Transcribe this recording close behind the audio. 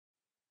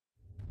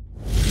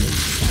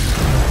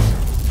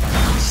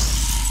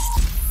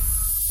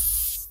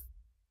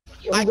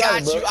I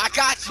got you. I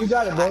got you. You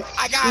got it, bro.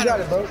 I got you got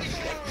it, bro.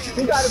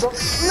 You got it, bro.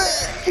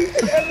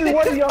 Every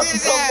one of y'all can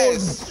come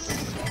for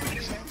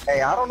me.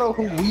 Hey, I don't know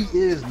who we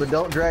is, but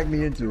don't drag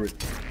me into it.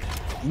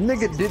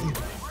 Nigga didn't.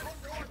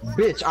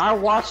 Bitch, I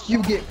watched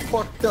you get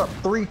fucked up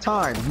 3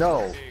 times.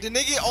 No. The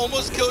nigga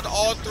almost killed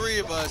all 3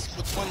 of us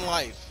with 1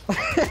 life.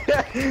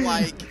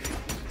 Like,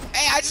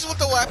 hey, I just want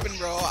the weapon,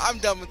 bro. I'm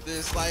done with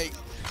this. Like,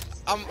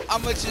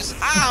 I'ma just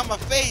my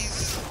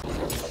face.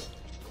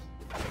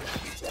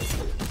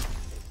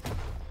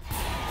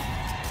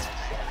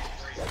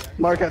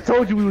 Mark, I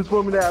told you we was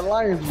forming that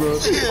alliance, bro.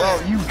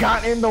 Bro, you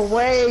got in the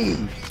way.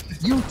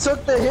 You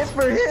took the hit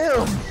for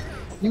him.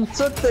 You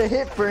took the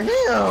hit for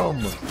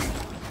him.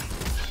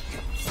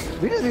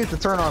 We just need to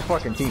turn on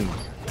fucking teams.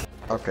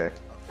 Okay.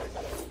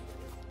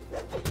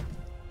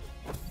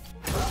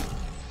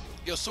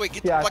 Yo, Sway,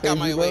 get the fuck out of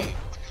my way.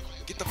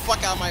 Get the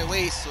fuck out of my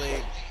way,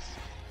 Sway.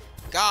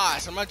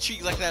 Gosh, I'm gonna treat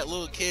you like that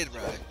little kid,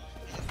 bro.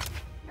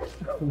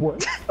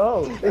 What?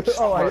 Oh,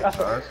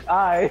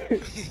 I.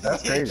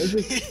 That's crazy.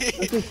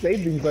 Let's just say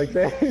things like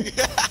that.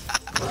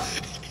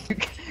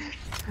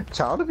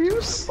 Child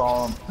abuse?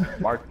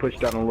 Mark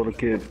pushed out a little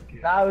kid.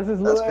 Nah, it was this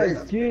little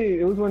ass kid.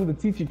 It was one of the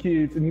teacher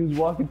kids, and he was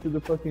walking to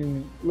the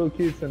fucking little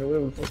kid center,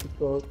 whatever the fuck it's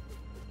called.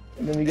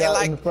 And then he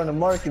got in front of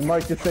Mark, and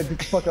Mark just said, "Get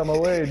the fuck out of my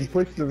way," and he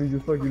pushed him. He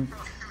just fucking,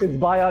 his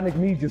bionic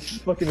knee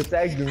just fucking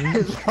attacked him.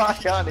 His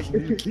bionic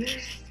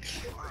knee.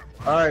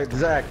 All right,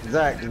 Zach,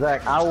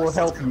 I will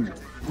help you.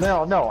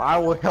 No, I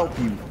will help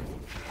you.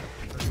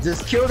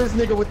 Just kill this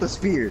nigga with the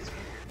spears.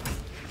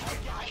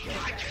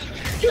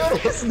 Kill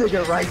this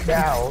nigga right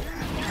now.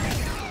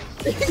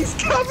 He's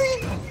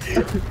coming.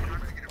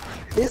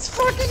 It's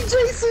fucking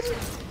Jason.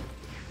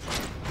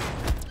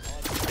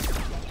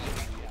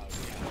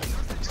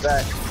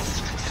 Zach,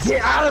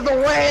 get out of the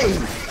way.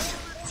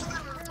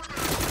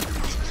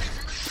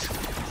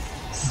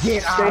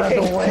 Get out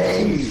of the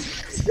way.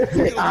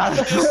 Get out of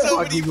the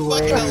fucking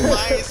way.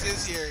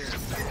 Alliances here.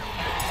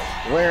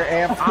 Where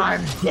am I?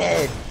 I'm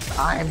dead.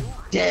 I'm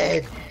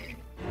dead.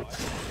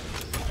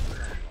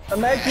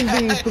 Imagine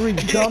being 3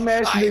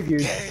 dumbass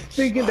niggas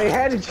thinking they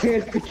had a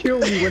chance to kill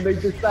me when they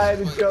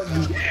decided to jump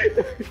me.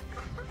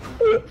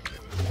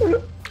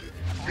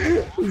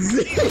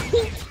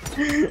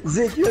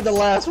 Zeke, you're the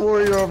last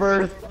warrior of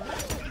Earth.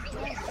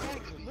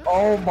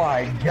 Oh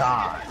my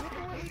god.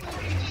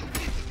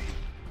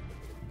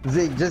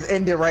 Zeke, just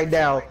end it right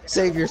now.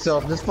 Save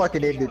yourself. Just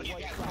fucking end it.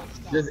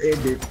 Just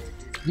end it.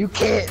 You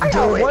can't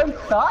do it. 1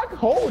 stock?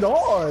 Hold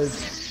on.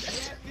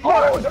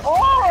 Hold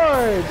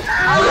on!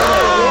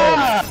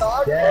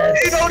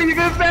 It don't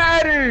even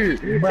matter!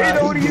 Bro, it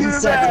don't even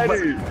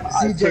matter!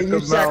 CJ, you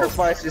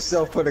sacrificed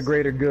yourself for the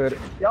greater good.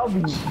 Y'all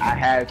be... I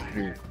had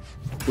to.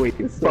 Wait,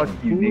 fuck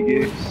you,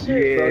 nigga.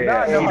 Shit,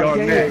 Yeah, bro,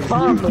 hate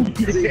on that.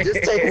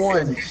 Just take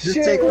one. Just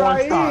take one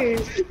stock.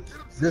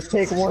 Just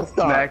take one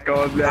stock. Smack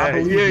on that.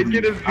 Yeah,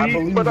 get a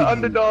V for the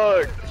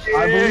underdog. Yeah.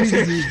 I believe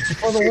in you.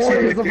 For the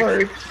Warriors of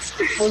Earth.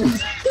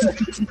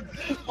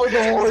 For the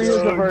Warriors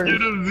of Earth.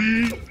 Get a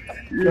V.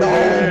 No,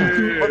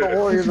 for the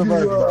Warriors of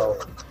Earth, bro.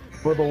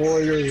 For the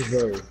Warriors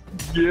of Earth.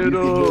 Get him.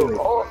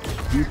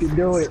 You can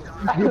do it.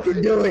 You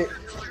can do it.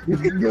 You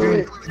can do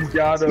it. You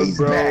got him,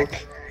 bro.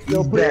 Back.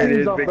 Yo, put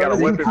teams on, They bro. got a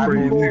weapon for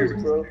you,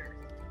 bro.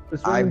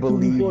 I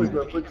believe you.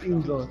 Bro. Put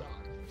teams on.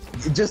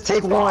 Just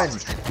take one.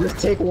 Just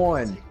take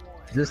one.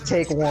 Just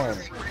take one.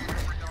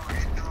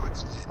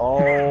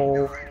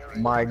 Oh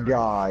my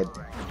god.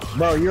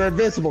 Bro, you're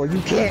invincible.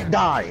 You can't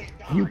die.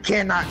 You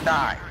cannot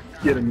die.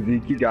 Get him,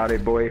 Zeke. You got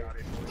it, boy.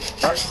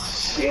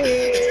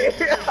 Shit!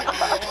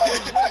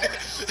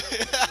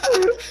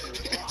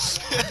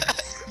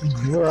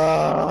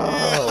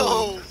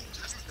 Bro.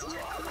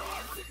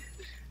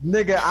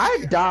 Nigga,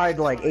 I died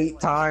like 8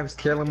 times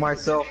killing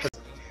myself.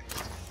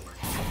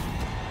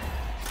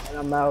 And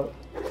I'm out.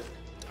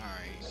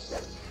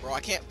 Alright. Bro,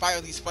 I can't fight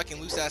with these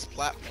fucking loose ass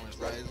platforms,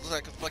 bro. It looks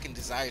like a fucking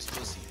Desires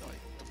pussy. Like,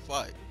 the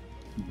fuck?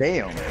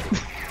 Damn.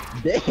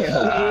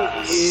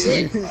 Damn.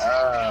 Shit.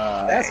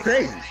 That's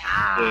crazy.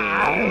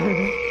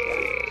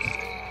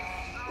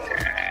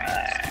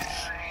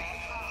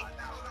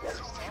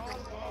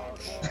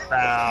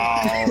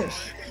 Hey,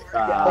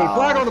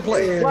 flag on the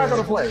play. Flag on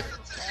the play.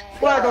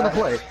 Flag on the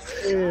play.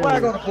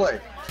 Flag on the play.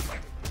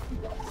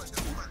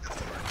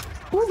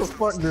 Who the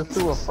fuck just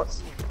threw a fuck?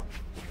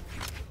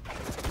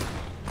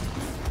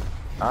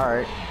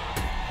 Alright.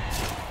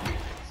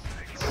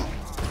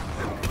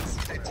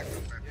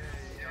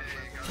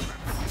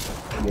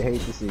 You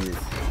hate to see it.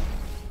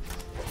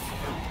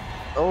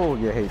 Oh,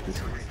 you hate to see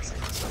it.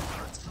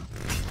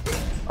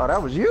 Oh,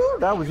 that was you?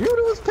 That was you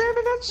that was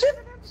spamming that shit?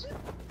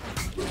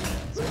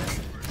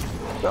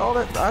 All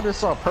that, I just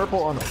saw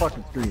purple on the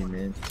fucking screen,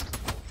 man.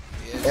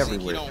 Yeah,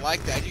 everywhere. You don't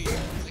like that, do you?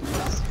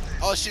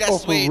 Oh shit,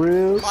 that's Swede.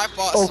 Real? My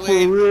fault, oh,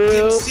 Swede. For real?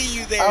 Didn't see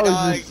you there, I was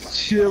dog. just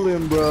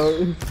chilling,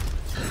 bro.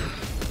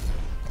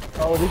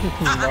 Oh, this is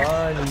money.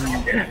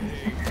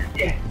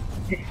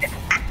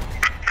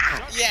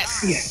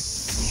 Yes. Yes.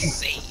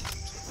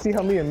 See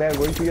how me and Matt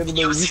work together,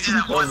 bro? You see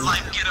that one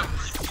life?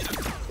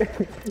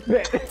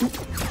 Get him.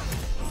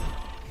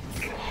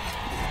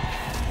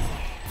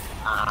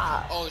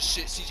 Oh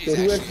shit, CJ's So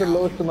who has the actually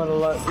lowest amount of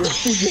life?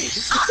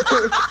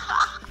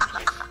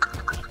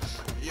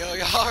 Yo,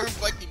 y'all are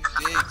fucking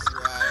dicks,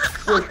 right?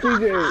 Yo,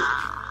 CJ.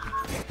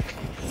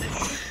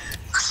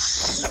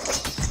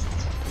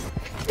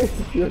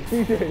 Yo,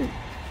 CJ.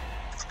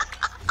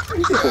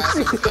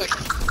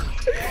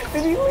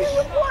 Did he leave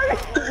the party?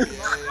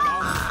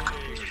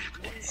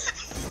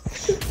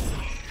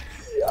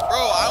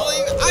 Bro,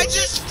 I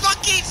just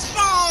fucking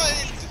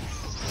spawned!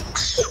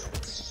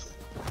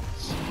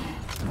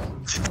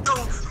 No,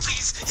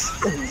 please.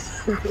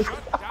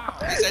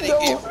 He said he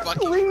get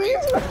fucking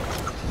raped.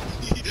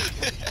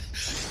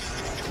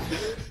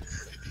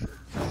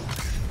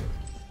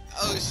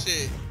 Oh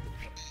shit.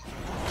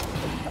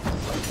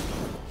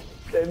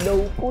 No,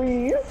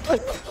 please.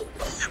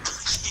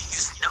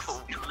 Please, no,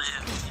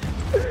 live.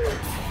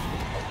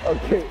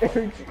 Okay,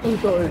 Eric's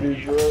retarded,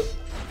 bro.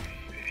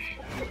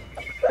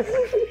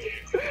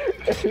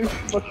 Eric's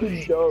fucking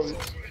dumb.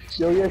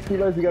 Yo, yeah, two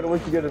lives, we gotta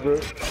work together, bro.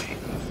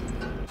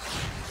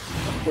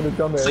 What a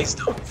dumbass. Please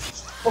don't.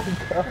 Oh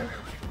god.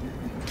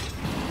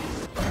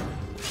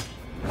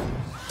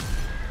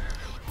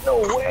 No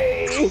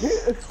way!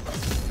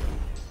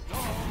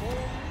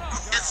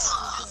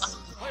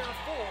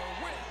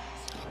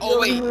 Oh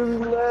wait.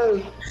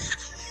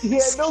 He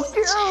had no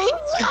kills!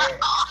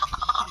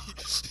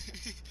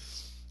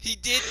 He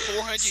did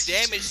 400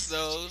 damage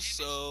though,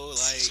 so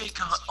like. He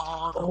got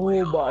all the Oh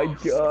way my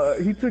off.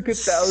 god, he took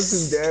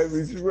 1,000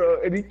 damage,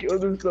 bro, and he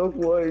killed himself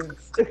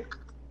once.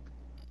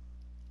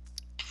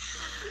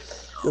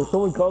 Yo,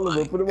 someone call him,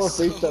 bro. Put him on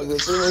FaceTime, bro.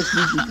 Put him on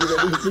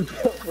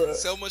speaker, bro.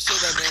 Someone show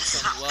that man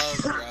some love,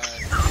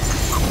 bro.